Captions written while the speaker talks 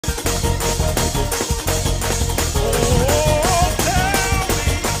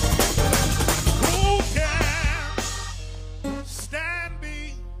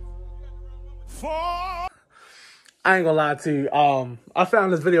I ain't gonna lie to you. I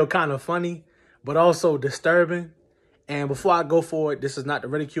found this video kind of funny, but also disturbing. And before I go for it, this is not to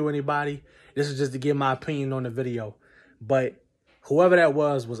ridicule anybody. This is just to give my opinion on the video. But whoever that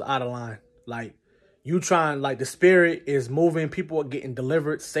was out of line. Like, you trying, like, the spirit is moving, people are getting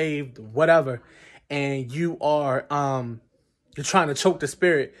delivered, saved, whatever. And you're trying to choke the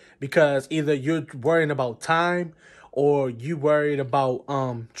spirit because either you're worrying about time or you worried about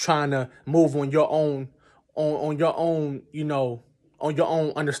trying to move on your own on your own, on your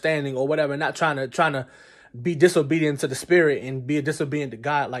own understanding or whatever, not trying to be disobedient to the spirit and be disobedient to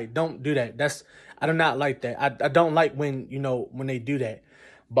God. Like, don't do that. I do not like that. I don't like when they do that.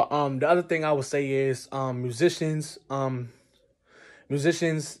 But the other thing I would say is musicians, not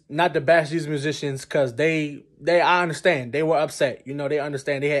to bash these musicians, because I understand they were upset. They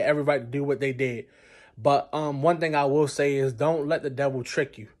understand they had every right to do what they did. But one thing I will say is, don't let the devil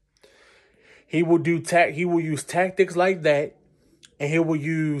trick you. He will use tactics like that, and he will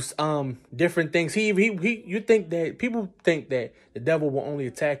use different things. People think that the devil will only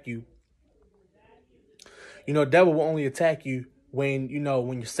attack you. The devil will only attack you when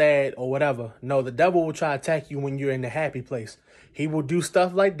you're sad or whatever. No, the devil will try to attack you when you're in the happy place. He will do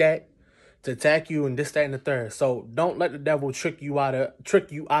stuff like that to attack you and this, that, and the third. So don't let the devil trick you out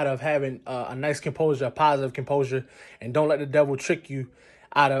of having a nice composure, a positive composure, and don't let the devil trick you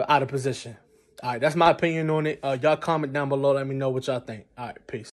out of position. All right, that's my opinion on it. Y'all comment down below. Let me know what y'all think. All right, peace.